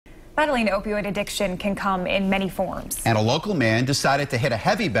Battling opioid addiction can come in many forms. And a local man decided to hit a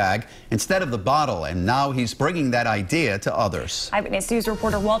heavy bag instead of the bottle, and now he's bringing that idea to others. Eyewitness News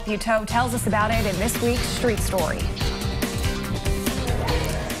reporter Walt Buteau tells us about it in this week's Street Story.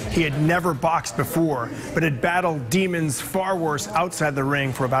 He had never boxed before, but had battled demons far worse outside the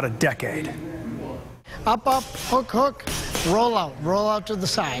ring for about a decade. Up, up, hook, hook, roll out to the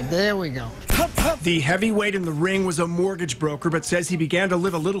side. There we go. The heavyweight in the ring was a mortgage broker, but says he began to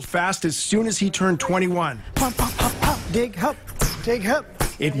live a little fast as soon as he turned 21. Pump, pump, pump, pump, dig, hup, dig, hup.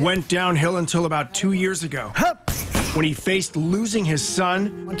 It went downhill until about 2 years ago, Hup. when he faced losing his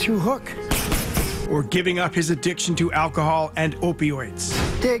son 1, 2, hook. or giving up his addiction to alcohol and opioids.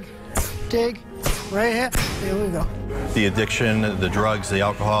 Dig, dig, right here. There we go. The addiction, the drugs, the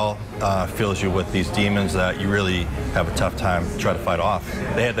alcohol fills you with these demons that you really have a tough time to try to fight off.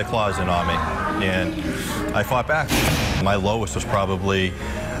 They had their claws in on me, and I fought back. My lowest was probably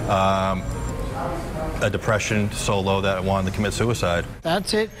a depression so low that I wanted to commit suicide.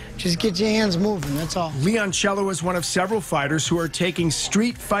 That's it. Just get your hands moving, that's all. Leoncello is one of several fighters who are taking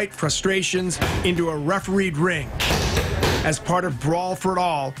street fight frustrations into a refereed ring. As part of Brawl for It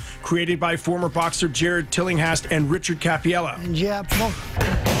All, created by former boxer Jared Tillinghast and Richard Capiello. And jab, move.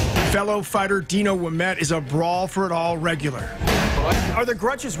 Fellow fighter Dino Wimet is a Brawl for It All regular. Are the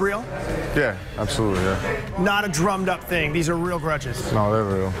grudges real? Yeah, absolutely, yeah. Not a drummed up thing. These are real grudges. No, they're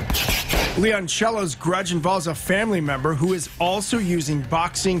real. Leoncello's grudge involves a family member who is also using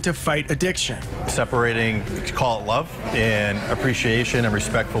boxing to fight addiction. Separating, call it love, and appreciation and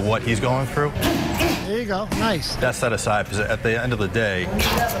respect for what he's going through. There you go, nice. That's set aside, because at the end of the day,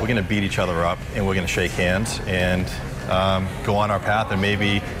 we're going to beat each other up, and we're going to shake hands and go on our path and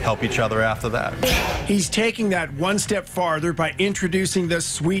maybe help each other after that. He's taking that one step farther by introducing the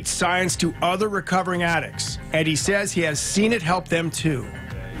sweet science to other recovering addicts. And he says he has seen it help them too.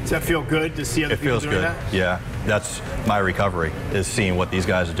 Does that feel good to see other people doing that? It feels good, yeah. That's my recovery, is seeing what these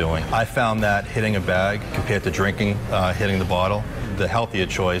guys are doing. I found that hitting a bag compared to drinking, hitting the bottle, the healthier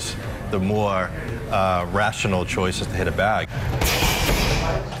choice, the more rational choice is to hit a bag.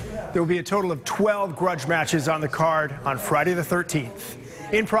 There will be a total of 12 grudge matches on the card on Friday the 13th.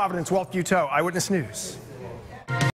 In Providence, Walt Buteau, Eyewitness News.